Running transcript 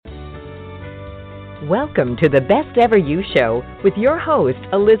Welcome to the Best Ever You Show with your host,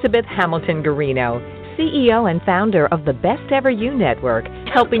 Elizabeth Hamilton Garino, CEO and founder of the Best Ever You Network,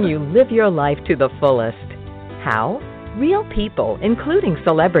 helping you live your life to the fullest. How? Real people, including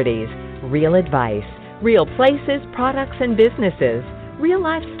celebrities, real advice, real places, products, and businesses, real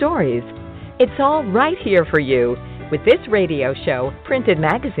life stories. It's all right here for you with this radio show, printed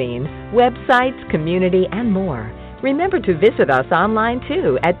magazine, websites, community, and more. Remember to visit us online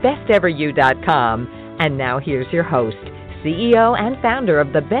too at besteveryou.com. And now here's your host, CEO and founder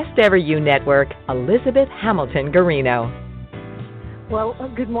of the Best Ever You Network, Elizabeth Hamilton Garino. Well,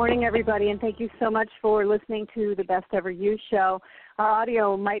 good morning, everybody, and thank you so much for listening to the Best Ever You Show. Our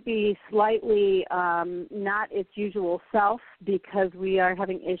audio might be slightly not its usual self because we are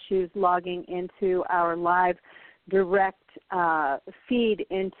having issues logging into our live direct feed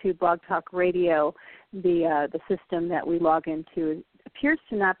into Blog Talk Radio. The system that we log into appears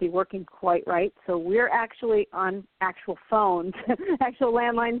to not be working quite right, so we're actually on actual phones, actual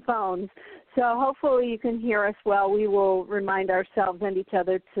landline phones. So hopefully you can hear us well. We will remind ourselves and each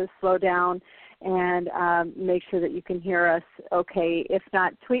other to slow down and make sure that you can hear us okay. If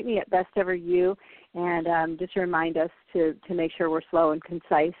not, tweet me at BestEverYou and just remind us to make sure we're slow and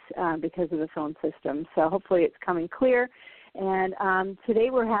concise because of the phone system. So hopefully it's coming clear. And today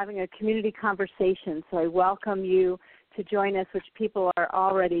we're having a community conversation, so I welcome you to join us, which people are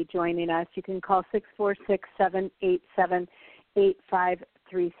already joining us. You can call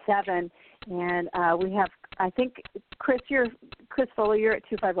 646-787-8537. And we have, I think, Chris Fuller, you're at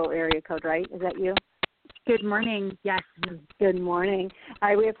 250 area code, right? Is that you? Good morning. Yes. Good morning.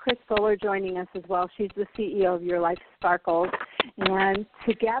 We have Chris Fuller joining us as well. She's the CEO of Your Life Sparkles. And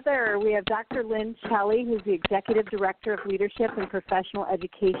together we have Dr. Lynne Celli, who's the Executive Director of Leadership and Professional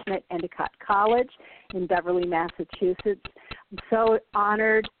Education at Endicott College in Beverly, Massachusetts. I'm so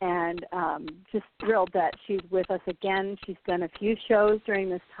honored and just thrilled that she's with us again. She's done a few shows during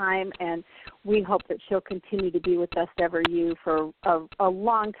this time, and we hope that she'll continue to be with Best Ever You for a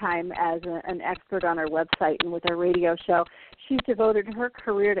long time as an expert on our website and with our radio show. She's devoted her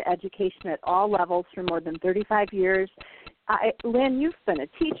career to education at all levels for more than 35 years. Lynne, you've been a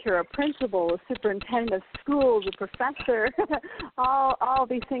teacher, a principal, a superintendent of schools, a professor, all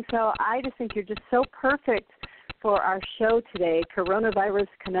these things. So I just think you're just so perfect for our show today, Coronavirus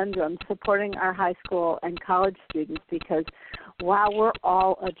Conundrum, supporting our high school and college students because, wow, we're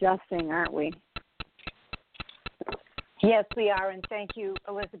all adjusting, aren't we? Yes, we are, and thank you,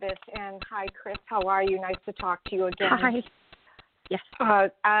 Elizabeth. And hi, Chris. How are you? Nice to talk to you again. Hi. Yes.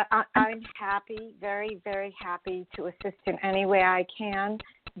 I'm happy, very, very happy to assist in any way I can,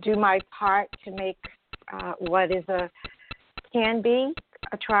 do my part to make what can be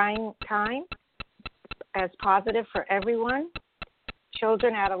a trying time as positive for everyone,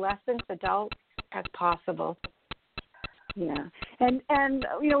 children, adolescents, adults, as possible. Yeah, and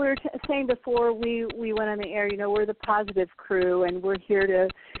we were saying before we went on the air, we're the positive crew, and we're here to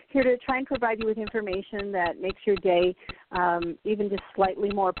try and provide you with information that makes your day even just slightly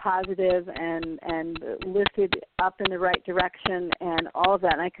more positive and lifted up in the right direction and all of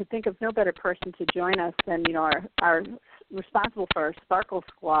that. And I could think of no better person to join us than our responsible for our Sparkle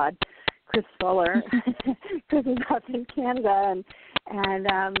Squad, Chris Fuller. Chris is up in Canada, and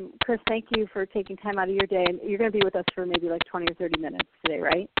Chris, thank you for taking time out of your day. And you're going to be with us for maybe like 20 or 30 minutes today,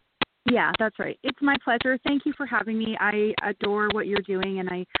 right? Yeah, that's right. It's my pleasure. Thank you for having me. I adore what you're doing, and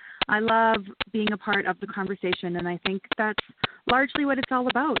I love being a part of the conversation. And I think that's largely what it's all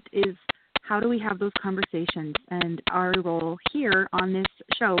about is how do we have those conversations? And our role here on this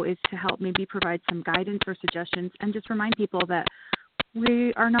show is to help maybe provide some guidance or suggestions and just remind people that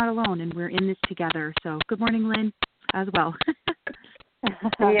we are not alone and we're in this together. So good morning, Lynne, as well.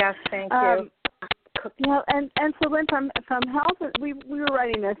 Yes, thank you. And so Lynne, from health, we were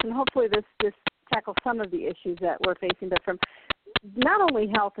writing this, and hopefully this tackles some of the issues that we're facing, but from not only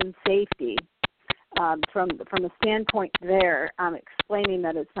health and safety, from a standpoint there, explaining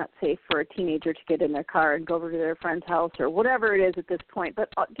that it's not safe for a teenager to get in their car and go over to their friend's house or whatever it is at this point, but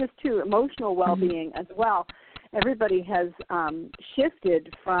just to emotional well-being as well. Everybody has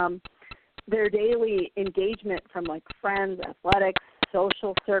shifted from their daily engagement from like friends, athletics,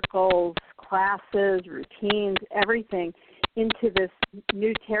 social circles, classes, routines, everything into this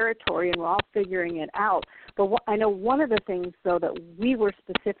new territory, and we're all figuring it out. But I know one of the things, though, that we were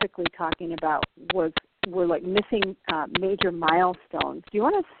specifically talking about we're like missing major milestones. Do you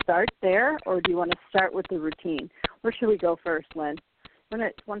want to start there, or do you want to start with the routine? Where should we go first, Lynne?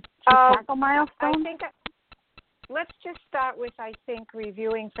 Want to tackle milestones? Let's just start with, I think,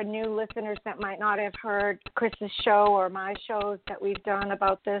 reviewing for new listeners that might not have heard Chris's show or my shows that we've done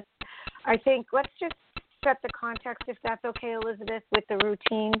about this. I think let's just set the context, if that's okay, Elizabeth, with the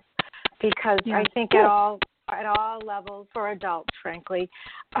routines, because I think at all levels for adults, frankly,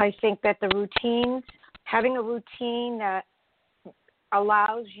 I think that the routines, having a routine that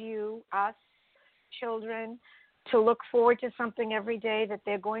allows you, us, children, to look forward to something every day that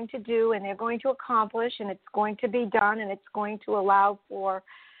they're going to do and they're going to accomplish, and it's going to be done, and it's going to allow for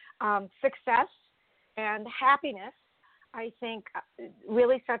success and happiness, I think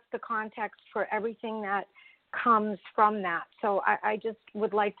really sets the context for everything that comes from that. So I just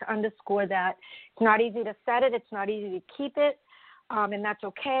would like to underscore that. It's not easy to set it. It's not easy to keep it, and that's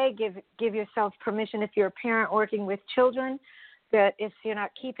okay. Give yourself permission, if you're a parent working with children, that if you're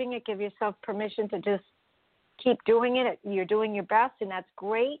not keeping it, give yourself permission to just keep doing it. You're doing your best, and that's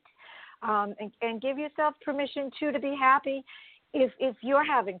great. And give yourself permission, too, to be happy if you're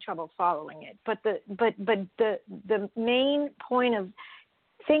having trouble following it. But the main point of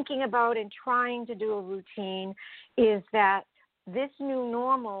thinking about and trying to do a routine is that this new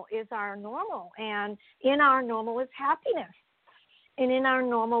normal is our normal, and in our normal is happiness, and in our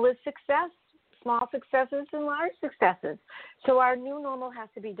normal is success, small successes and large successes. So our new normal has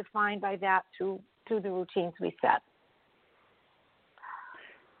to be defined by that through the routines we set.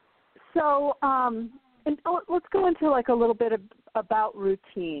 So let's go into like a little bit about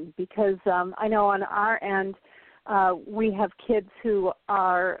routine, because I know on our end we have kids who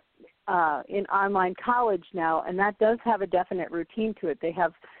are in online college now, and that does have a definite routine to it. They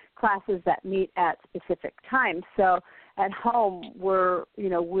have classes that meet at specific times. So at home, we're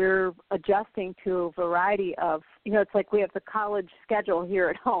adjusting to a variety of, it's like we have the college schedule here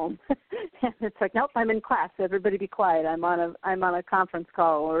at home, and it's like, nope, I'm in class. Everybody be quiet. I'm on a conference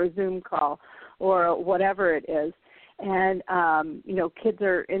call or a Zoom call or whatever it is, and kids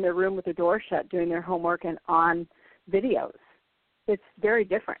are in their room with the door shut doing their homework and on videos. It's very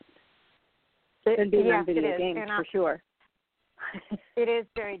different than being on video games, for sure. It is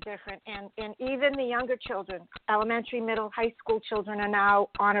very different, and even the younger children, elementary, middle, high school children, are now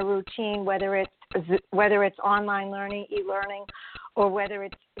on a routine, whether it's online learning, e-learning, or whether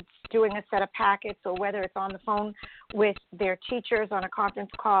it's doing a set of packets, or whether it's on the phone with their teachers on a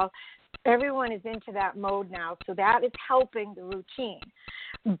conference call. Everyone is into that mode now, so that is helping the routine.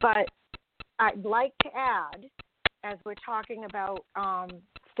 But I'd like to add, as we're talking about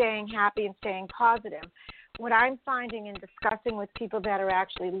staying happy and staying positive, what I'm finding in discussing with people that are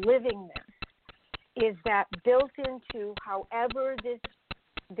actually living this is that built into however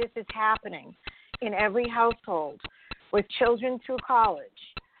this is happening in every household with children through college,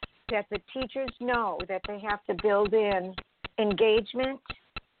 that the teachers know that they have to build in engagement,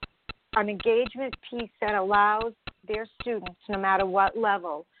 an engagement piece that allows their students, no matter what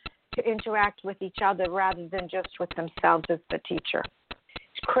level, to interact with each other rather than just with themselves as the teacher.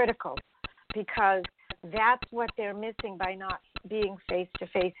 It's critical, because that's what they're missing by not being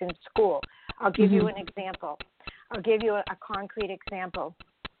face-to-face in school. I'll give you an example. I'll give you a concrete example.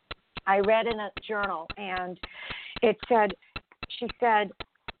 I read in a journal, and it said, she said,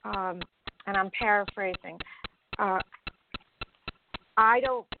 and I'm paraphrasing, I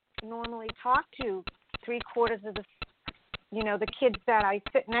don't normally talk to 3/4 of the kids that I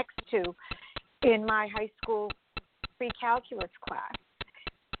sit next to in my high school pre-calculus class.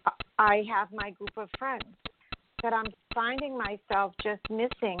 I have my group of friends, that I'm finding myself just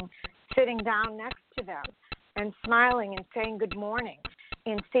missing sitting down next to them and smiling and saying good morning,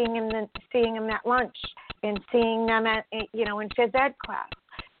 and seeing them at lunch, and seeing them at in phys ed class.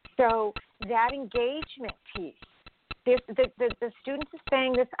 So that engagement piece, the students are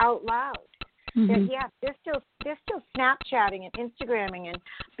saying this out loud. That they're still Snapchatting and Instagramming and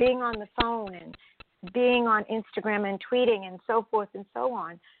being on the phone and being on Instagram and tweeting and so forth and so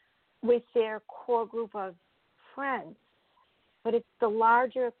on with their core group of friends. But it's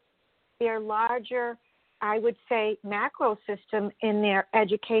their larger, I would say, macro system in their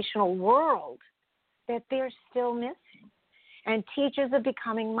educational world that they're still missing. And teachers are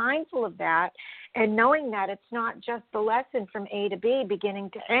becoming mindful of that and knowing that it's not just the lesson from A to B, beginning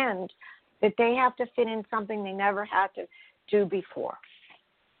to end, that they have to fit in something they never had to do before.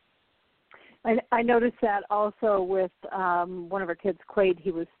 I noticed that also with one of our kids, Quaid. He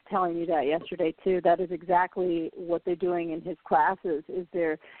was telling me that yesterday too. That is exactly what they're doing in his classes. Is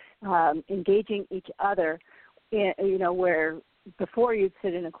they're engaging each other. Where before you'd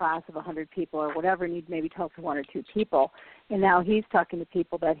sit in a class of 100 people or whatever, and you'd maybe talk to one or two people, and now he's talking to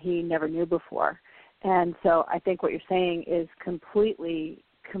people that he never knew before. And so I think what you're saying is completely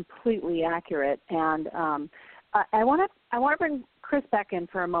accurate. And I want to bring Chris back in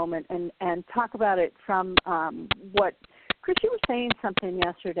for a moment and talk about it from what Chris, you were saying something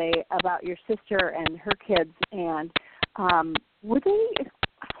yesterday about your sister and her kids, and were they?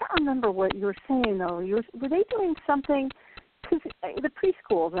 I can't remember what you were saying though. Were they doing something? Because the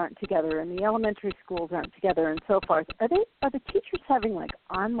preschools aren't together and the elementary schools aren't together and so forth. Are the teachers having like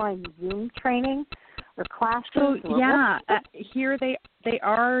online Zoom training or classes? So here they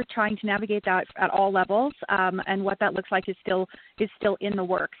are trying to navigate that at all levels, and what that looks like is still in the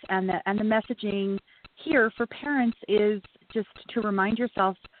works. And the messaging here for parents is just to remind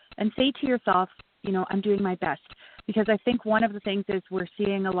yourself and say to yourself, I'm doing my best. Because I think one of the things is we're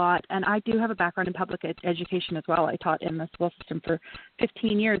seeing a lot, and I do have a background in public education as well. I taught in the school system for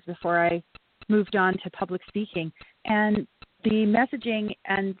 15 years before I moved on to public speaking. And the messaging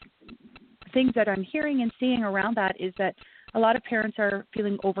and things that I'm hearing and seeing around that is that a lot of parents are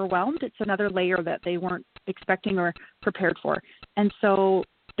feeling overwhelmed. It's another layer that they weren't expecting or prepared for. And so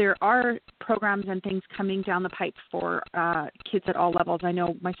there are programs and things coming down the pipe for kids at all levels. I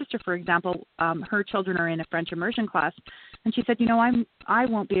know my sister, for example, her children are in a French immersion class, and she said, I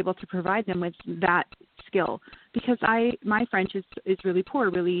won't be able to provide them with that skill because my French is really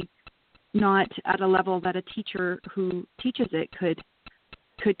poor, really not at a level that a teacher who teaches it could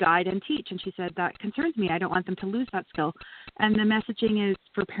guide and teach. And she said, that concerns me. I don't want them to lose that skill. And the messaging is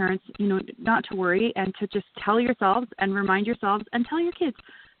for parents, not to worry and to just tell yourselves and remind yourselves and tell your kids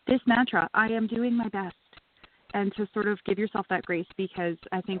this mantra, I am doing my best, and to sort of give yourself that grace, because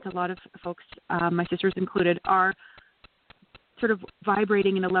I think a lot of folks, my sisters included, are sort of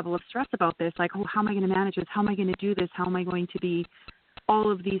vibrating in a level of stress about this, like, oh, how am I going to manage this? How am I going to do this? How am I going to be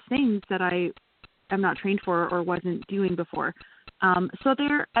all of these things that I am not trained for or wasn't doing before? And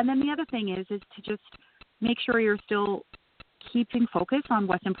then the other thing is to just make sure you're still keeping focus on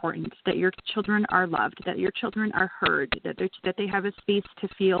what's important, that your children are loved, that your children are heard, that they have a space to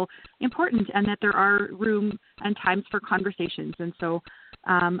feel important, and that there are room and times for conversations. And so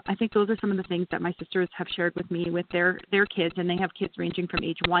I think those are some of the things that my sisters have shared with me with their kids, and they have kids ranging from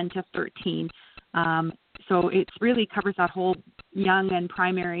age 1 to 13. So it really covers that whole young and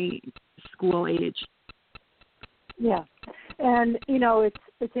primary school age. Yeah. And,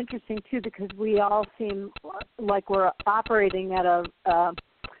 it's interesting, too, because we all seem like we're operating at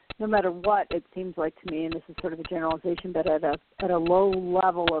no matter what, it seems like to me, and this is sort of a generalization, but at a low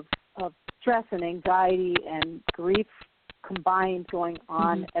level of stress and anxiety and grief combined going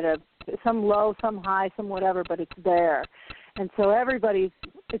on at some low, some high, some whatever, but it's there. And so everybody's,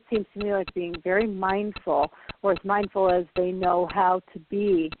 it seems to me, like being very mindful, or as mindful as they know how to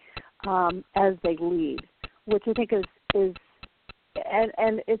be as they lead, which I think is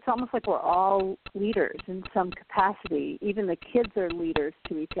and it's almost like we're all leaders in some capacity. Even the kids are leaders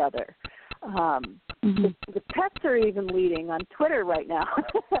to each other. The pets are even leading on Twitter right now.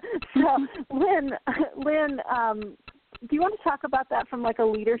 So, Lynne, do you want to talk about that from like a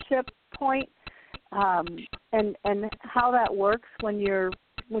leadership point, and how that works when you're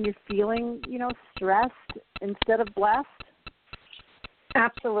feeling stressed instead of blessed?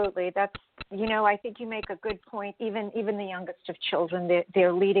 Absolutely. That's I think you make a good point. Even the youngest of children,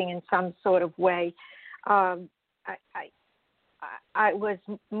 they're leading in some sort of way. I was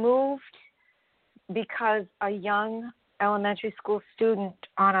moved because a young elementary school student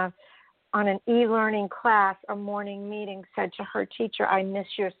on an e-learning class, a morning meeting, said to her teacher, "I miss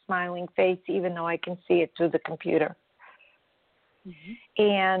your smiling face, even though I can see it through the computer."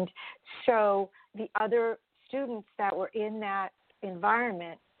 And so the other students that were in that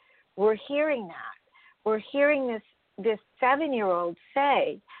environment were hearing that. We're hearing this 7-year-old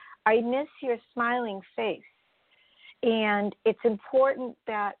say, "I miss your smiling face." And it's important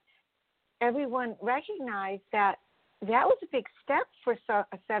that everyone recognize that was a big step for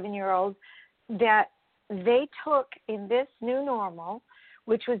a 7-year-old that they took in this new normal,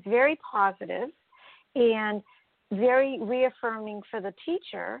 which was very positive and very reaffirming for the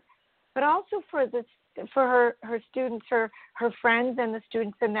teacher, but also for her students, her friends and the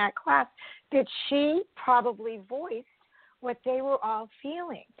students in that class, that she probably voiced what they were all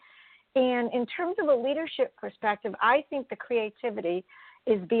feeling. And in terms of a leadership perspective, I think the creativity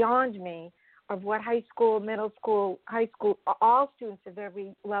is beyond me of what high school, middle school, high school, all students of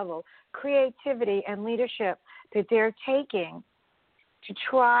every level, creativity and leadership that they're taking to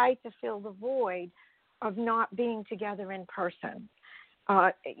try to fill the void of not being together in person.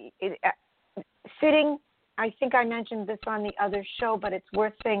 Sitting, I think I mentioned this on the other show, but it's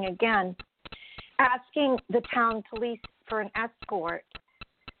worth saying again, asking the town police for an escort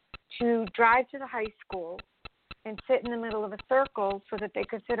to drive to the high school and sit in the middle of a circle so that they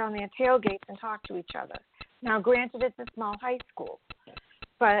could sit on their tailgates and talk to each other. Now, granted, it's a small high school,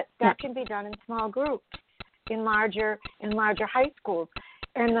 but that can be done in small groups. in larger high schools,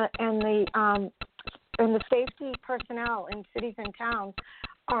 and the safety personnel in cities and towns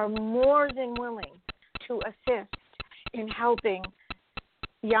are more than willing to assist in helping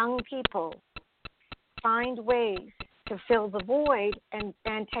young people find ways to fill the void and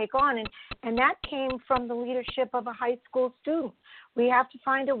take on. And that came from the leadership of a high school student. We have to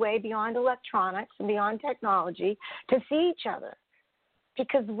find a way beyond electronics and beyond technology to see each other,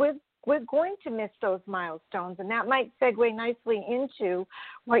 because we're going to miss those milestones, and that might segue nicely into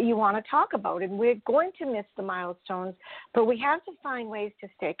what you want to talk about. And we're going to miss the milestones, but we have to find ways to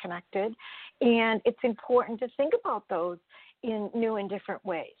stay connected, and it's important to think about those in new and different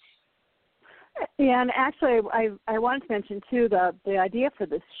ways. Yeah, and actually I wanted to mention, too, the idea for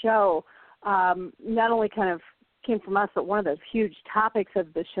this show not only kind of came from us, but one of the huge topics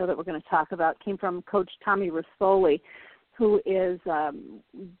of the show that we're going to talk about came from Coach Tommy Rispoli, who is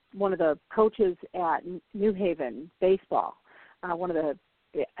one of the coaches at New Haven baseball. I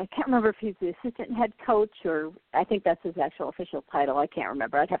can't remember if he's the assistant head coach, or I think that's his actual official title. I can't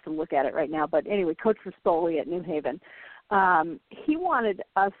remember. I'd have to look at it right now. But anyway, Coach Rispoli at New Haven. He wanted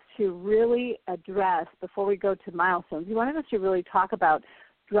us to really address, before we go to milestones, he wanted us to really talk about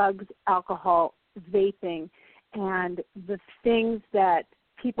drugs, alcohol, vaping, and the things that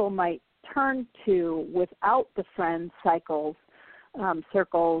people might turn to without the friend circles,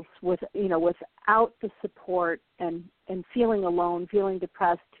 without the support, and feeling alone, feeling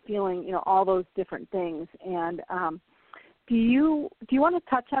depressed, feeling all those different things. And do you want to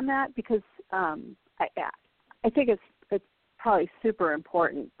touch on that? Because I think it's probably super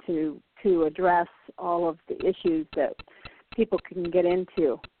important to address all of the issues that people can get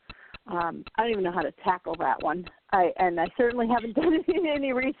into. I don't even know how to tackle that one. I certainly haven't done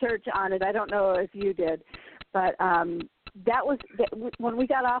any research on it. I don't know if you did. But when we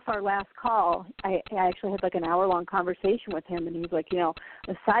got off our last call, I actually had like an hour-long conversation with him, and he was like,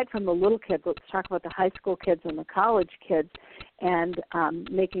 aside from the little kids, let's talk about the high school kids and the college kids, and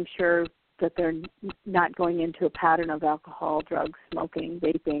making sure that they're not going into a pattern of alcohol, drugs, smoking,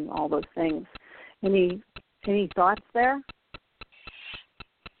 vaping, all those things. Any thoughts there?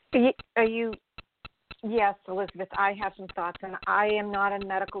 Yes, Elizabeth, I have some thoughts, and I am not a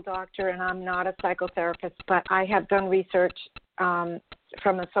medical doctor and I'm not a psychotherapist, but I have done research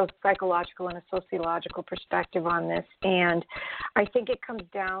from a psychological and a sociological perspective on this, and I think it comes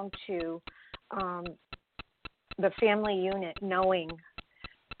down to the family unit knowing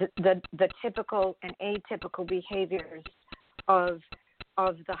the typical and atypical behaviors of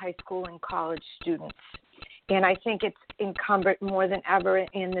the high school and college students. And I think it's incumbent more than ever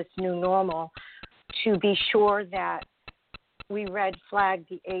in this new normal to be sure that we red flag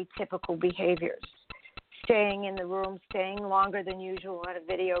the atypical behaviors. Staying in the room, staying longer than usual at a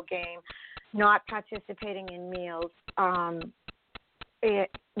video game, not participating in meals,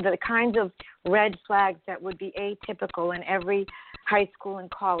 the kinds of red flags that would be atypical in every high school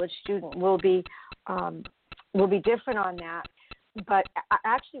and college student will be different on that, but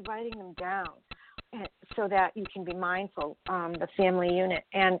actually writing them down so that you can be mindful, the family unit,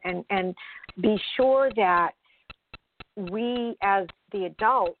 and be sure that we as the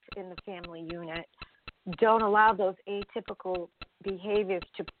adults in the family unit don't allow those atypical behaviors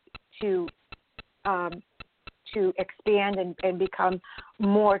to expand and become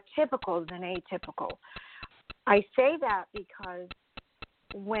more typical than atypical. I say that because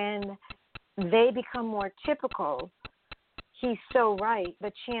when they become more typical, he's so right.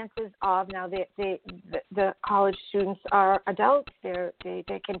 The chances of now the college students are adults. They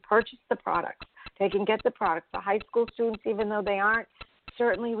can purchase the products. They can get the products. The high school students, even though they aren't,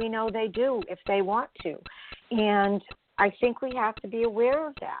 certainly we know they do if they want to. And I think we have to be aware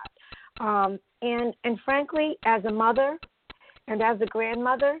of that. And frankly, as a mother and as a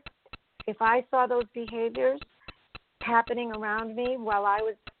grandmother, if I saw those behaviors happening around me while I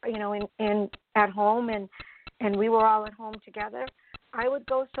was, in at home and we were all at home together, I would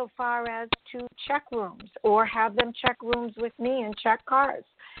go so far as to check rooms or have them check rooms with me and check cars.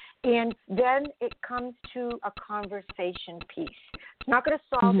 And then it comes to a conversation piece. It's not going to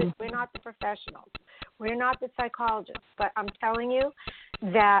solve it. We're not the professionals. We're not the psychologists. But I'm telling you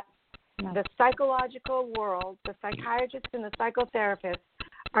that the psychological world, the psychiatrists and the psychotherapists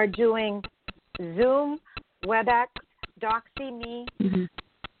are doing Zoom, WebEx, DoxyMe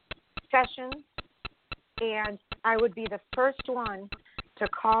sessions, and I would be the first one to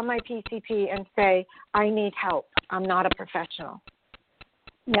call my PCP and say, I need help. I'm not a professional.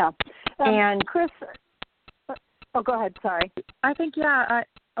 Yeah. And Chris, go ahead. Sorry. I think,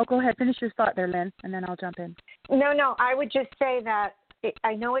 go ahead. Finish your thought there, Lynn, and then I'll jump in. No, I would just say that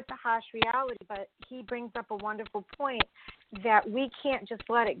I know it's a harsh reality, but he brings up a wonderful point that we can't just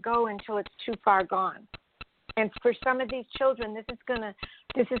let it go until it's too far gone. And for some of these children, this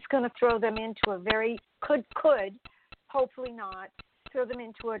is gonna throw them into a very could hopefully not throw them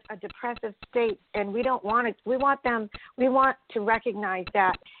into a depressive state. And we don't want it. We want to recognize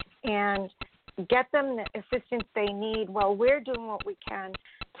that and get them the assistance they need while we're doing what we can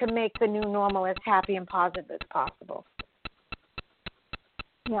to make the new normal as happy and positive as possible.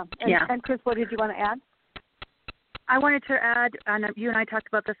 Yeah. And Chris, what did you want to add? I wanted to add, and you and I talked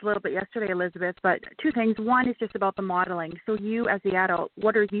about this a little bit yesterday, Elizabeth, but two things. One is just about the modeling. So you as the adult,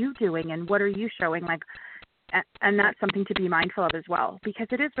 what are you doing and what are you showing? And that's something to be mindful of as well, because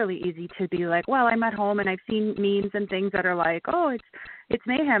it is really easy to be like, well, I'm at home and I've seen memes and things that are like, oh, it's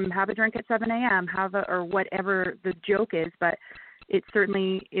mayhem, have a drink at 7 a.m., or whatever the joke is, but it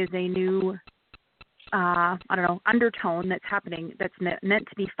certainly is a new, undertone that's happening that's meant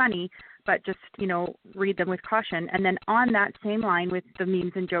to be funny, but just, read them with caution. And then on that same line with the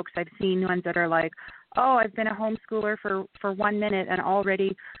memes and jokes, I've seen ones that are like, oh, I've been a homeschooler for 1 minute and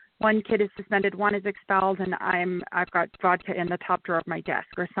already one kid is suspended, one is expelled, and I've got vodka in the top drawer of my desk,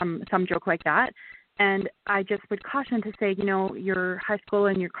 or some joke like that. And I just would caution to say, your high school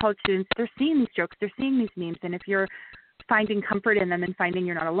and your college students, they're seeing these jokes, they're seeing these memes, and if you're finding comfort in them and finding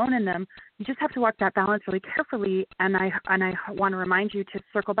you're not alone in them, you just have to walk that balance really carefully. And I want to remind you to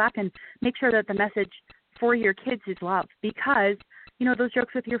circle back and make sure that the message for your kids is love, because, those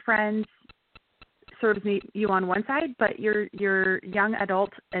jokes with your friends serves you on one side, but your young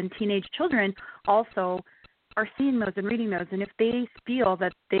adult and teenage children also are seeing those and reading those. And if they feel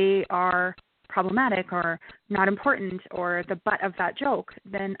that they are problematic or not important or the butt of that joke,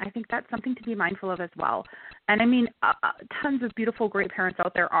 then I think that's something to be mindful of as well. And I mean, tons of beautiful, great parents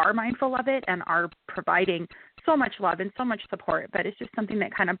out there are mindful of it and are providing so much love and so much support, but it's just something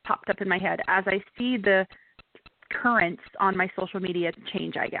that kind of popped up in my head as I see the currents on my social media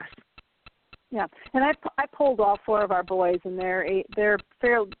change, I guess. Yeah, and I polled all four of our boys, and they're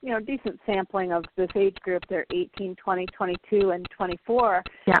fairly, decent sampling of this age group. They're 18, 20, 22, and 24.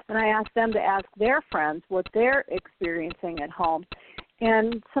 Yeah. And I asked them to ask their friends what they're experiencing at home.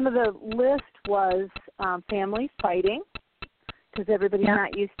 And some of the list was family fighting, because everybody's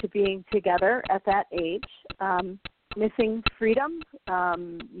not used to being together at that age. Missing freedom.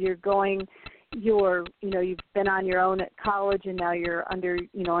 You've been on your own at college, and now you're under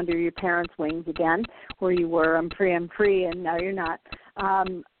your parents' wings again, where you were, I'm free, and now you're not.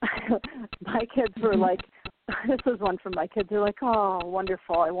 My kids were like, this was one from my kids. They're like, oh,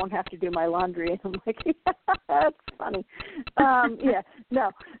 wonderful, I won't have to do my laundry. And I'm like, yeah, that's funny.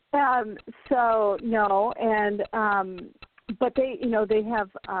 So no, and but they have,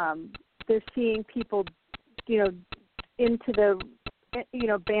 they're seeing people, into the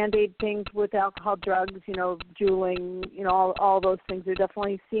Band-Aid things with alcohol, drugs, juuling, all those things. They're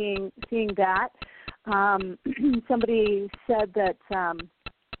definitely seeing that. Somebody said that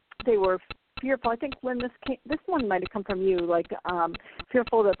they were fearful. I think, Lynne, this one might have come from you,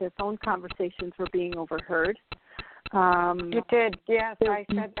 fearful that their phone conversations were being overheard. You did, yes. I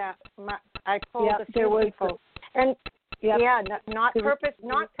said that. I told a few people. Yep. Yeah, not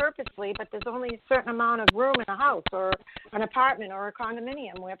purposely, but there's only a certain amount of room in a house or an apartment or a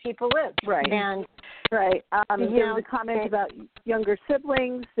condominium where people live. Right. And there was a comment about younger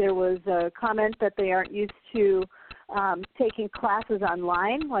siblings. There was a comment that they aren't used to taking classes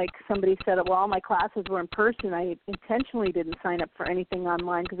online. Like somebody said, well, all my classes were in person. I intentionally didn't sign up for anything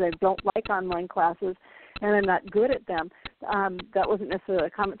online because I don't like online classes and I'm not good at them. That wasn't necessarily a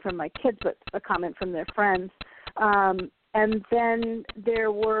comment from my kids, but a comment from their friends. And then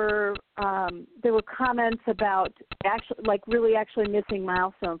there were comments about actually missing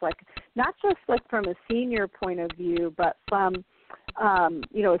milestones, not just from a senior point of view, but from a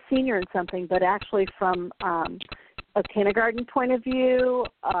senior in something, but actually from a kindergarten point of view,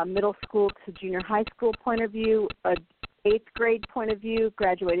 a middle school to junior high school point of view, a 8th grade point of view,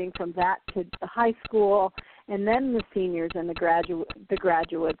 graduating from that to the high school, and then the seniors and the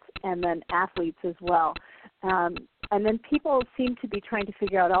graduates, and then athletes as well. And then people seem to be trying to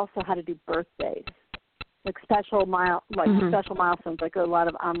figure out also how to do birthdays, special milestones, like a lot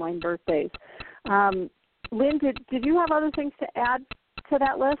of online birthdays. Lynne, did you have other things to add to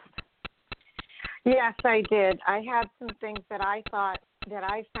that list? Yes, I did. I had some things that I found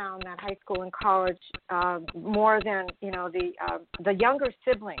that high school and college, more than the younger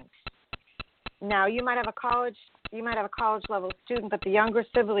siblings. Now you might have a college level student, but the younger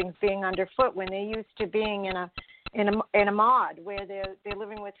siblings being underfoot when they're used to being in in a mod where they're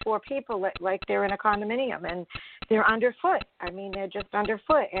living with 4 people like they're in a condominium and they're underfoot. I mean, they're just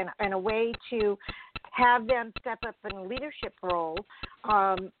underfoot, and a way to have them step up in a leadership role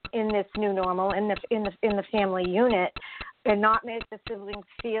in this new normal in the family unit, and not make the siblings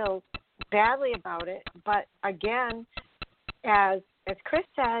feel badly about it. But again, as Chris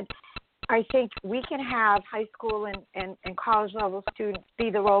said, I think we can have high school and college level students be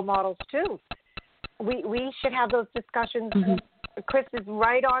the role models too. We should have those discussions. Mm-hmm. Chris is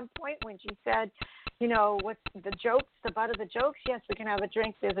right on point when she said, you know, what's the jokes, the butt of the jokes? Yes, we can have a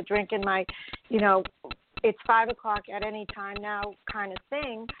drink. There's a drink in my, you know, it's 5 o'clock at any time now kind of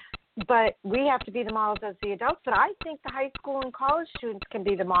thing. But we have to be the models as the adults. But I think the high school and college students can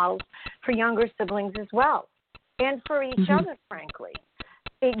be the models for younger siblings as well, and for each mm-hmm. other, frankly.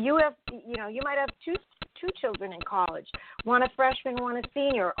 You might have two children in college, one a freshman, one a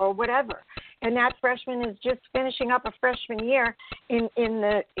senior, or whatever, and that freshman is just finishing up a freshman year in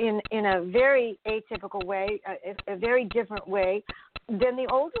a very atypical way, a very different way than the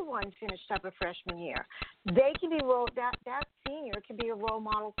older one finished up a freshman year. They can be that senior can be a role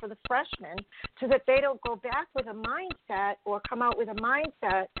model for the freshman, so that they don't go back with a mindset or come out with a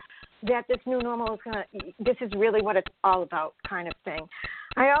mindset that this new normal this is really what it's all about, kind of thing.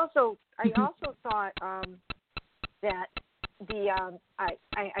 I also thought that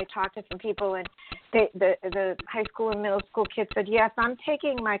I talked to some people, and the high school and middle school kids said, yes, I'm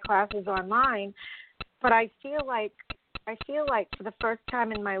taking my classes online, but I feel like for the first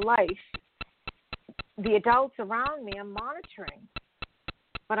time in my life, the adults around me are monitoring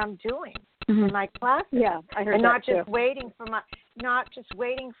what I'm doing mm-hmm. in my classes. Yeah, I heard and that not just too.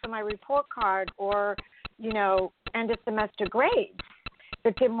 waiting for my report card or, you know, end of semester grades.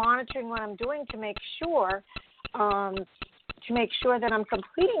 That they're monitoring what I'm doing to make sure that I'm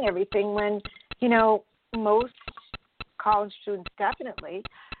completing everything. When, you know, most college students definitely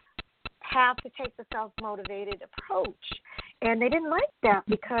have to take the self-motivated approach, and they didn't like that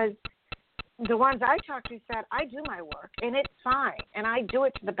because the ones I talked to said, I do my work and it's fine, and I do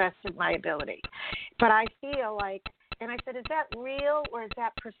it to the best of my ability. But I feel like, and I said, is that real or is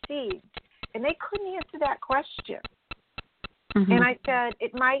that perceived? And they couldn't answer that question. Mm-hmm. And I said,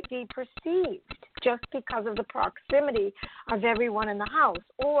 it might be perceived just because of the proximity of everyone in the house.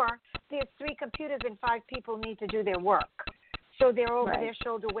 Or there's 3 computers and 5 people need to do their work. So they're over their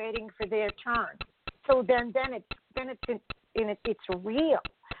shoulder waiting for their turn. So then it's real.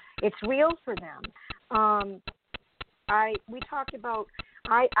 It's real for them. We talked about,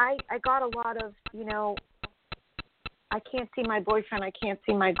 I got a lot of, you know, I can't see my boyfriend, I can't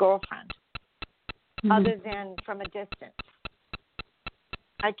see my girlfriend, mm-hmm. other than from a distance.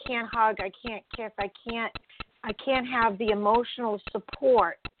 I can't hug, I can't kiss, I can't have the emotional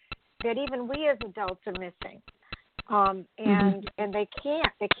support that even we as adults are missing. And they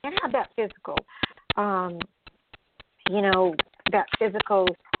can't have that physical, you know, that physical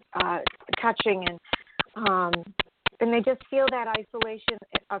touching, and they just feel that isolation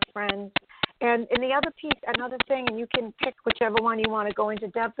of friends. And the other piece, another thing, and you can pick whichever one you want to go into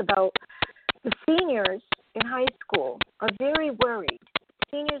depth about, the seniors in high school are very worried.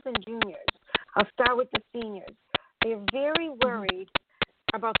 Seniors and juniors. I'll start with the seniors. They're very worried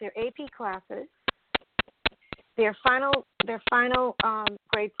about their AP classes, their final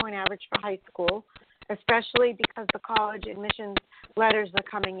grade point average for high school, especially because the college admissions letters are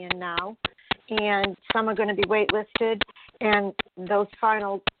coming in now, and some are going to be waitlisted, and those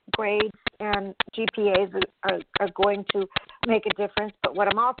final grades and GPAs are going to make a difference. But what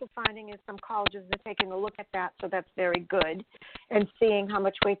I'm also finding is some colleges are taking a look at that, so that's very good, and seeing how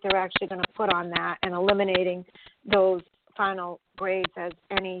much weight they're actually going to put on that and eliminating those final grades as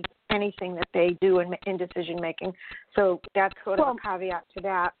anything that they do in decision making. So that's sort of a caveat to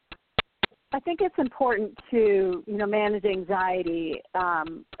that. I think it's important to, you know, manage anxiety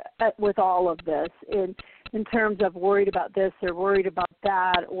with all of this in terms of worried about this or worried about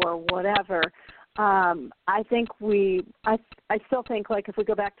that or whatever. I think I still think, like, if we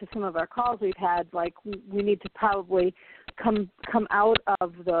go back to some of our calls we've had, like, we need to probably come out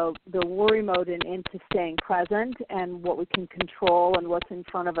of the worry mode and into staying present and what we can control and what's in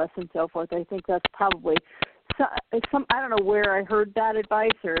front of us and so forth. I think that's probably I don't know where I heard that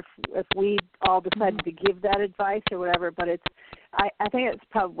advice, or if we all decided to give that advice or whatever, but I think it's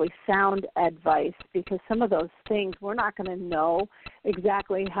probably sound advice, because some of those things we're not going to know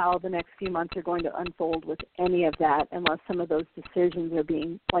exactly how the next few months are going to unfold with any of that, unless some of those decisions are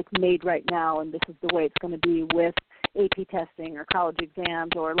being, like, made right now, and this is the way it's going to be with AP testing or college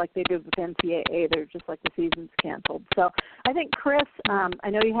exams, or like they did with NCAA, they're just like the season's canceled. So I think, Chris, I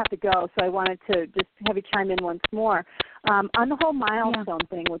know you have to go, so I wanted to just have you chime in once more. On the whole milestone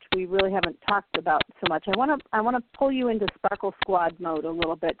thing, which we really haven't talked about so much, I want to pull you into Sparkle Squad mode a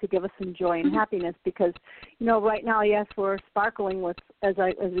little bit to give us some joy and happiness, because right now, yes, we're sparkling with, as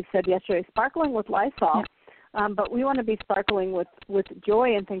we said yesterday, sparkling with Lysol, but we want to be sparkling with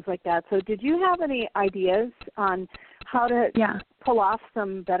joy and things like that. So did you have any ideas on how to pull off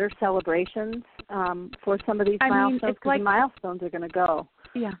some better celebrations for some of these milestones? Because the milestones are going to go.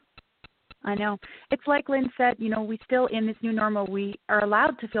 Yeah. I know. It's like Lynne said, we still, in this new normal, we are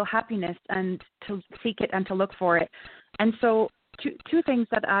allowed to feel happiness and to seek it and to look for it. And so two things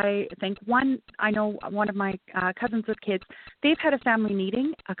that I think. One, I know one of my cousins with kids, they've had a family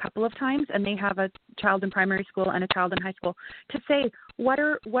meeting a couple of times, and they have a child in primary school and a child in high school, to say what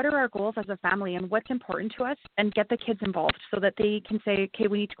are our goals as a family and what's important to us, and get the kids involved so that they can say, okay,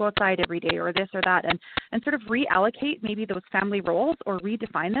 we need to go outside every day, or this or that, and sort of reallocate maybe those family roles or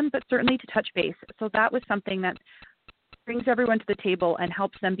redefine them, but certainly to touch base. So that was something that brings everyone to the table and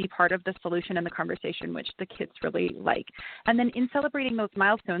helps them be part of the solution and the conversation, which the kids really like. And then in celebrating those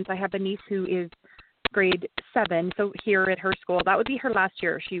milestones, I have a niece who is grade 7, so here at her school, that would be her last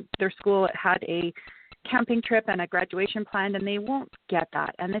year. Their school had a camping trip and a graduation planned, and they won't get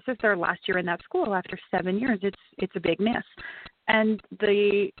that. And this is their last year in that school after 7 years. It's a big miss. And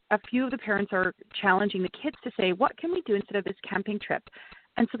a few of the parents are challenging the kids to say, what can we do instead of this camping trip?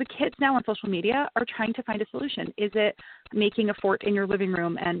 And so the kids now on social media are trying to find a solution. Is it making a fort in your living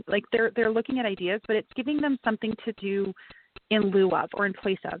room? And they're looking at ideas, but it's giving them something to do in lieu of or in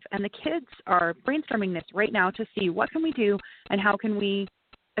place of. And the kids are brainstorming this right now to see what can we do and how can we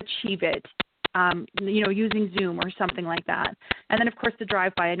achieve it, using Zoom or something like that. And then, of course, the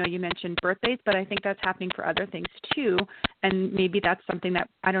drive-by. I know you mentioned birthdays, but I think that's happening for other things too. And maybe that's something that,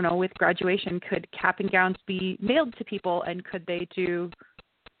 I don't know, with graduation, could cap and gowns be mailed to people, and could they do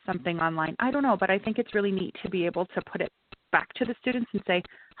something online? I don't know, but I think it's really neat to be able to put it back to the students and say,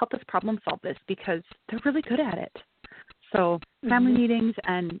 help us problem solve this, because they're really good at it. So family meetings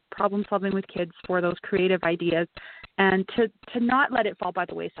and problem solving with kids for those creative ideas, and to not let it fall by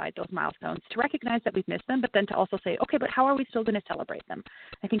the wayside, those milestones, to recognize that we've missed them, but then to also say, okay, but how are we still going to celebrate them?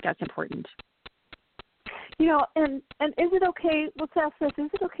 I think that's important. And is it okay, let's ask this, is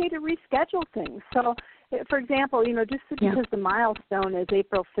it okay to reschedule things? So, for example, just because the milestone is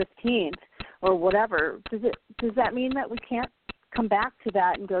April 15th or whatever, does that mean that we can't come back to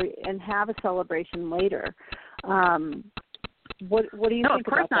that and go and have a celebration later? What do you think about that? No, of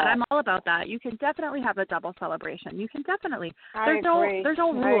course not. I'm all about that. You can definitely have a double celebration. You can definitely. There's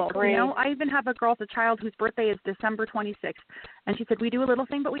no rule. I even have a girl with a child whose birthday is December 26th, and she said, we do a little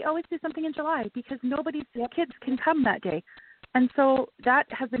thing, but we always do something in July because nobody's kids can come that day. And so that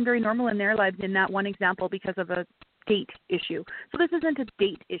has been very normal in their lives in that one example because of a date issue. So this isn't a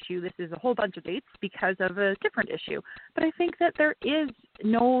date issue. This is a whole bunch of dates because of a different issue. But I think that there is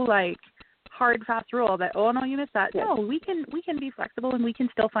no hard, fast rule that, oh, no, you missed that. No, we can be flexible and we can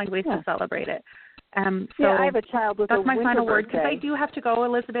still find ways to celebrate it. So I have a child with that's a my winter final word, birthday. because I do have to go,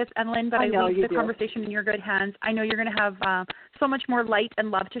 Elizabeth and Lynne, but I leave the conversation in your good hands. I know you're going to have so much more light and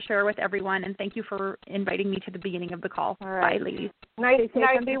love to share with everyone, and thank you for inviting me to the beginning of the call. All right. Bye, ladies. Nice to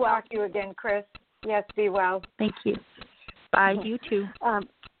talk to you again, Chris. Yes, be well. Thank you. Bye. You too.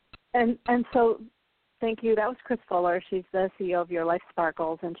 And so thank you. That was Chris Fuller. She's the CEO of Your Life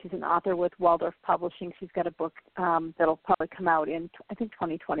Sparkles, and she's an author with Waldorf Publishing. She's got a book that'll probably come out in, I think,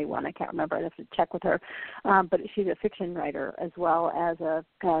 2021. I can't remember. I'd have to check with her. But she's a fiction writer as well as a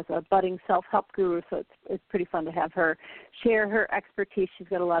budding self-help guru, so it's pretty fun to have her share her expertise. She's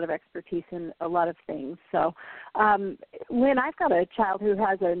got a lot of expertise in a lot of things. So, Lynne, I've got a child who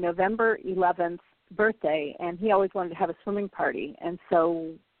has a November 11th birthday, and he always wanted to have a swimming party, and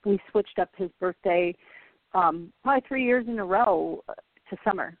so we switched up his birthday probably 3 years in a row to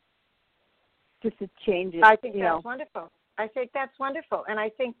summer, just to change it. I think that's wonderful. I think that's wonderful, and I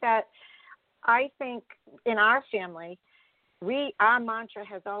think in our family, our mantra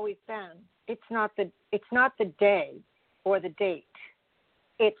has always been, it's not the day or the date,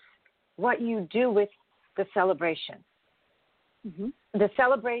 it's what you do with the celebration. Mm-hmm. The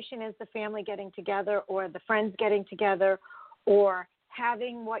celebration is the family getting together, or the friends getting together, or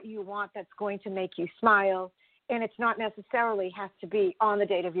having what you want that's going to make you smile, and it's not necessarily has to be on the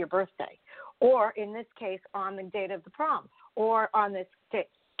date of your birthday, or in this case, on the date of the prom, or on this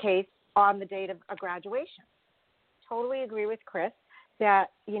case, on the date of a graduation. Totally agree with Chris that,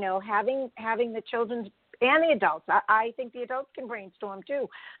 having the children and the adults, I think the adults can brainstorm too,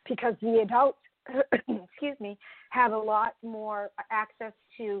 because the adults excuse me, have a lot more access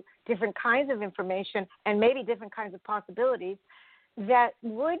to different kinds of information and maybe different kinds of possibilities that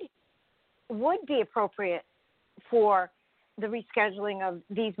would be appropriate for the rescheduling of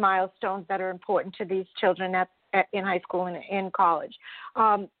these milestones that are important to these children in high school and in college.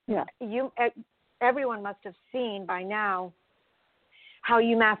 Everyone must have seen by now how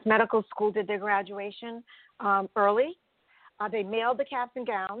UMass Medical School did their graduation early. They mailed the caps and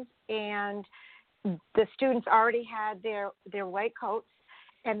gowns, and the students already had their white coats,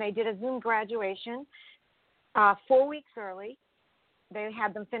 and they did a Zoom graduation 4 weeks early. They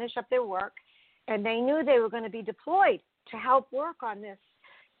had them finish up their work, and they knew they were going to be deployed to help work on this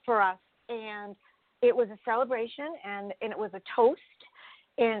for us. And it was a celebration, and it was a toast,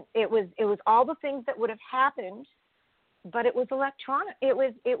 and it was all the things that would have happened, but it was electronic. It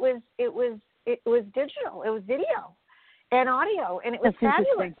was digital. It was video and audio, and it was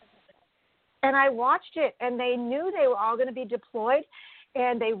fabulous. And I watched it, and they knew they were all going to be deployed,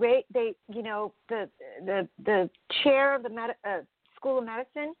 and the chair of the School of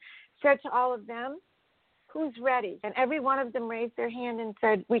Medicine said to all of them, "Who's ready?" And every one of them raised their hand and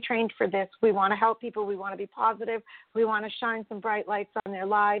said, "We trained for this. We want to help people. We want to be positive. We want to shine some bright lights on their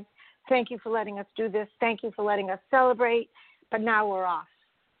lives. Thank you for letting us do this. Thank you for letting us celebrate. But now we're off."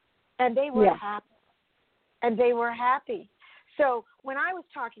 And they were happy. And they were happy. So when I was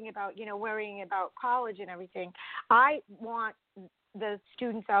talking about, worrying about college and everything, I want the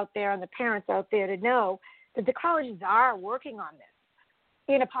students out there and the parents out there to know that the colleges are working on this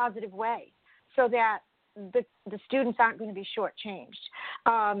in a positive way so that the students aren't going to be shortchanged.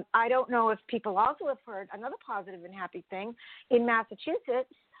 I don't know if people also have heard another positive and happy thing. In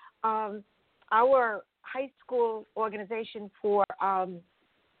Massachusetts, our high school organization for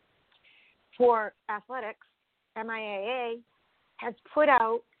athletics, MIAA, has put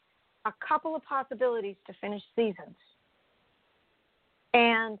out a couple of possibilities to finish seasons.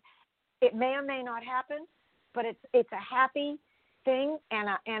 And it may or may not happen, but it's a happy thing. And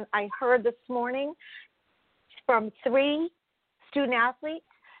I heard this morning from 3 student athletes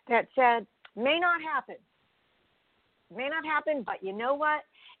that said, may not happen, but you know what?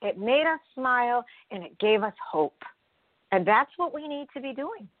 It made us smile, and it gave us hope. And that's what we need to be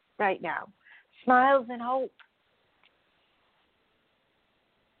doing right now, smiles and hope.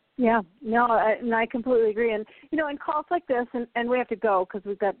 Yeah, no, and I completely agree. And, in calls like this, and we have to go because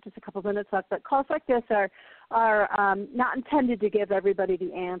we've got just a couple of minutes left, but calls like this are not intended to give everybody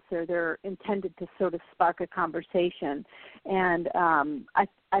the answer. They're intended to sort of spark a conversation. And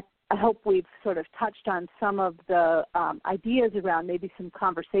I hope we've sort of touched on some of the ideas around maybe some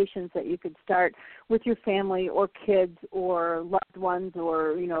conversations that you could start with your family or kids or loved ones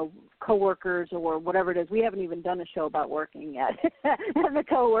or, coworkers or whatever it is. We haven't even done a show about working yet. And the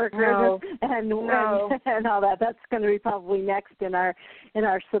coworkers and all that. That's going to be probably next in our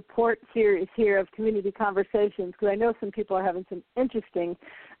support series here of community conversations, because I know some people are having some interesting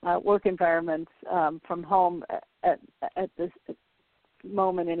work environments from home at this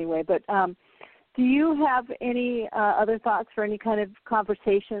moment anyway. But do you have any other thoughts for any kind of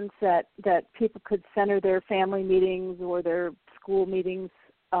conversations that people could center their family meetings or their school meetings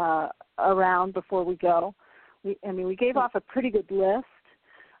around before we go? We gave off a pretty good list.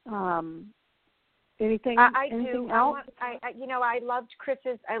 Anything else? I loved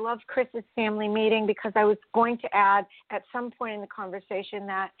Chris's family meeting, because I was going to add at some point in the conversation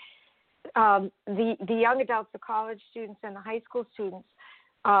that the young adults, the college students and the high school students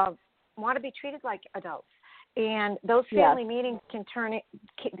want to be treated like adults, and those family meetings can turn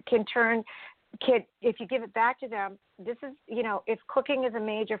if you give it back to them. This is, if cooking is a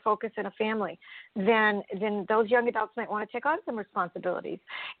major focus in a family, then those young adults might want to take on some responsibilities.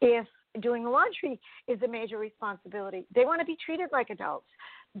 If doing laundry is a major responsibility, they want to be treated like adults.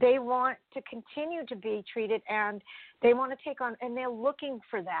 They want to continue to be treated, and they want to take on, and they're looking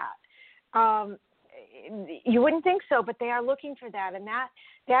for that. You wouldn't think so, but they are looking for that, and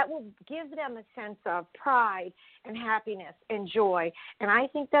that will give them a sense of pride and happiness and joy. And I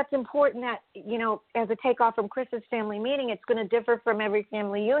think that's important that, as a takeoff from Chris's family meeting, it's going to differ from every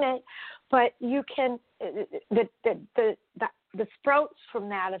family unit, but you can, the sprouts from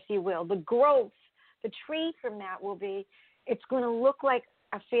that, if you will, the growth, the tree from that will be, it's going to look like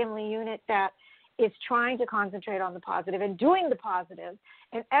a family unit that is trying to concentrate on the positive and doing the positive,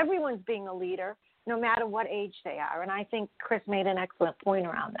 and everyone's being a leader, no matter what age they are. And I think Chris made an excellent point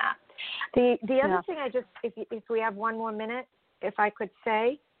around that. The other thing if we have one more minute, if I could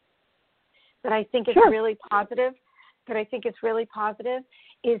say, that I think is really positive,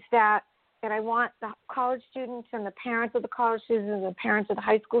 is that and I want the college students and the parents of the college students and the parents of the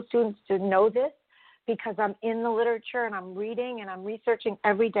high school students to know this, because I'm in the literature and I'm reading and I'm researching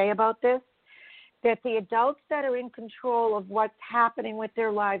every day about this, that the adults that are in control of what's happening with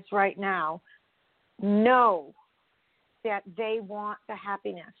their lives right now know that they want the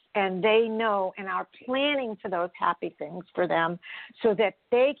happiness, and they know and are planning for those happy things for them so that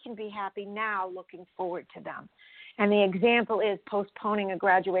they can be happy now looking forward to them. And the example is postponing a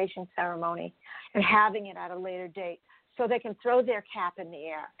graduation ceremony and having it at a later date so they can throw their cap in the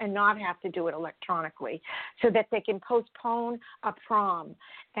air and not have to do it electronically, so that they can postpone a prom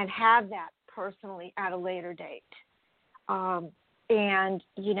and have that personally at a later date. And,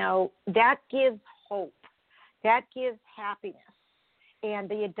 you know, that gives hope. That gives happiness. And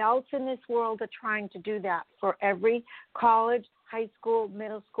the adults in this world are trying to do that for every college, high school,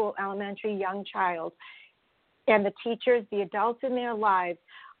 middle school, elementary, young child. And the teachers, the adults in their lives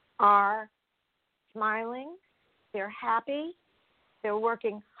are smiling, they're happy, they're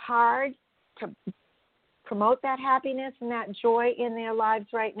working hard to promote that happiness and that joy in their lives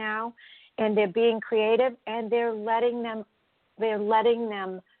right now, and they're being creative, and they're letting them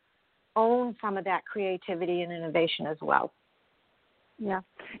own some of that creativity and innovation as well. Yeah,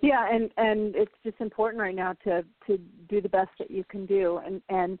 and it's just important right now to do the best that you can do,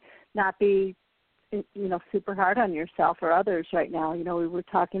 and not be, you know, super hard on yourself or others right now. You know, we were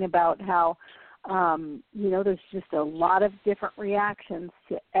talking about how, you know, there's just a lot of different reactions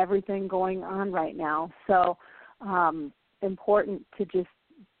to everything going on right now. So important to just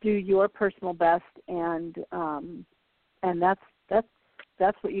do your personal best, and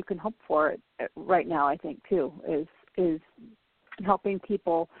that's what you can hope for right now, I think, too, is helping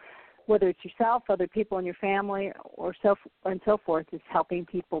people, whether it's yourself, other people in your family, or so forth, is helping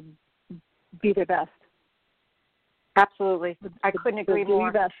people be their best. Absolutely. I couldn't agree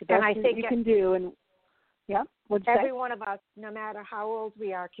more. The best and I think you can do. And yeah, every one of us, no matter how old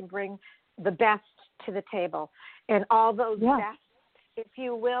we are, can bring the best to the table. And all those best, if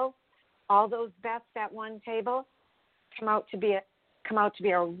you will, all those best at one table come out to be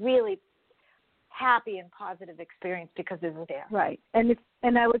a really happy and positive experience because it's there. Right.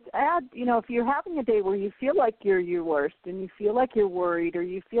 And I would add, you know, if you're having a day where you feel like you're your worst, and you feel like you're worried, or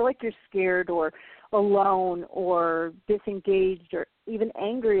you feel like you're scared or alone or disengaged or even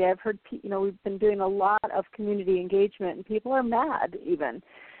angry, I've heard, you know, we've been doing a lot of community engagement, and people are mad even.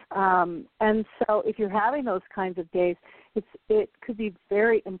 And so if you're having those kinds of days, it could be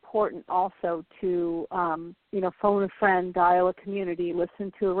very important also to, you know, phone a friend, dial a community,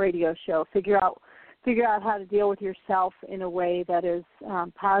 listen to a radio show, figure out how to deal with yourself in a way that is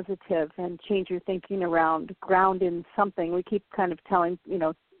positive, and change your thinking around, ground in something. We keep kind of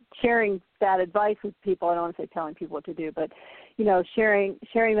sharing that advice with people. I don't want to say telling people what to do, but, you know, sharing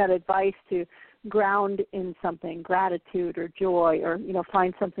that advice to ground in something, gratitude or joy, or, you know,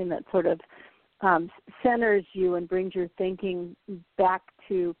 find something that sort of centers you and brings your thinking back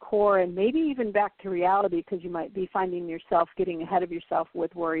to core, and maybe even back to reality, because you might be finding yourself getting ahead of yourself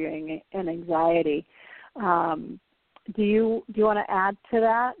with worrying and anxiety. Do you want to add to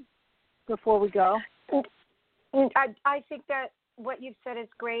that before we go? I think that what you've said is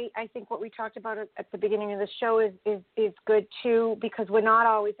great. I think what we talked about at the beginning of the show is good too, because we're not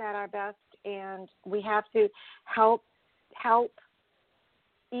always at our best, and we have to help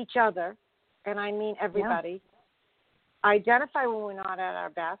each other, and I mean everybody, identify when we're not at our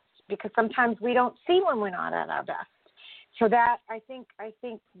best, because sometimes we don't see when we're not at our best. So that I think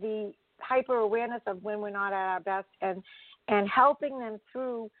the hyper awareness of when we're not at our best, and helping them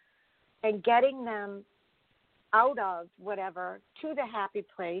through and getting them out of whatever to the happy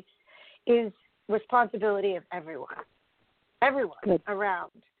place is responsibility of everyone Good.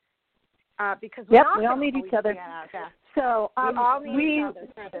 Around. Because we all need each other. So we all need each other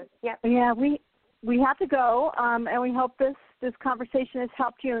for this. Yep. Yeah, we have to go, and we hope this conversation has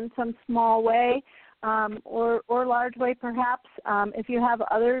helped you in some small way, or large way perhaps. If you have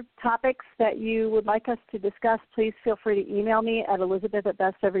other topics that you would like us to discuss, please feel free to email me at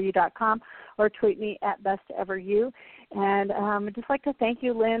elizabeth@besteveryou.com or tweet me at besteveryou. And I'd just like to thank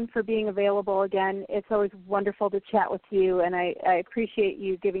you, Lynne, for being available again. It's always wonderful to chat with you, and I appreciate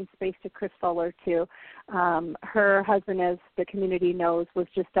you giving space to Chris Fuller, too. Her husband, as the community knows, was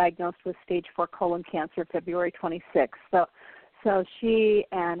just diagnosed with stage 4 colon cancer February 26th. So she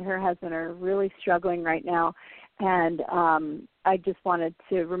and her husband are really struggling right now, and I just wanted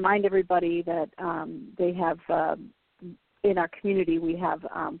to remind everybody that they have, in our community, we have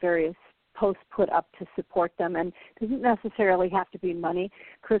various posts put up to support them, and it doesn't necessarily have to be money.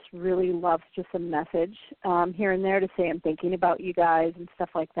 Chris really loves just a message here and there to say, I'm thinking about you guys and stuff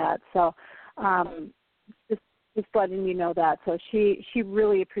like that. So just letting you know that. So she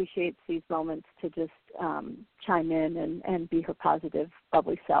really appreciates these moments to just chime in and be her positive,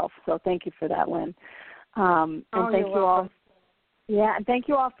 bubbly self. So thank you for that, Lynn. And thank you all. Yeah, and thank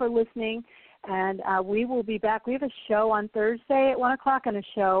you all for listening. And we will be back. We have a show on Thursday at 1 o'clock and a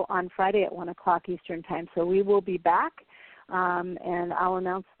show on Friday at 1 o'clock Eastern Time. So we will be back, and I'll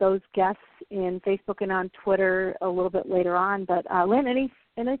announce those guests in Facebook and on Twitter a little bit later on. But, Lynn,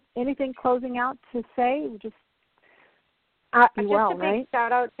 anything closing out to say? Just be well, right? Big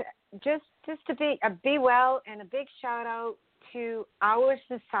shout out to be well, and a big shout out to our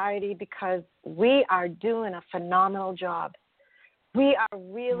society, because we are doing a phenomenal job. We are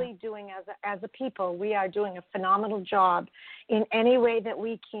really doing, as a people, we are doing a phenomenal job in any way that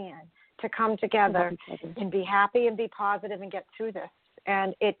we can to come together and be happy and be positive and get through this.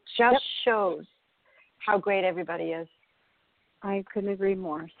 And it just shows how great everybody is. I couldn't agree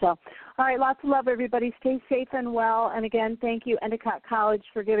more. So, all right, lots of love, everybody. Stay safe and well. And again, thank you, Endicott College,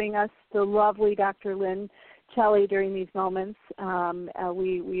 for giving us the lovely Dr. Lynne Celli during these moments.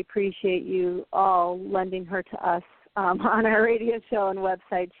 We appreciate you all lending her to us on our radio show and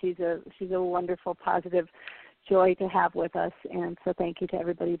website. She's a wonderful, positive joy to have with us. And so thank you to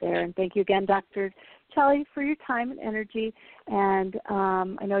everybody there. And thank you again, Dr. Celli, for your time and energy. And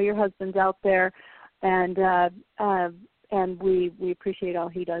I know your husband's out there, and we appreciate all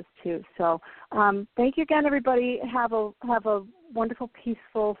he does too. So thank you again, everybody. Have a wonderful,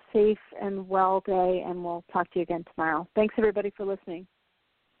 peaceful, safe, and well day, and we'll talk to you again tomorrow. Thanks, everybody, for listening.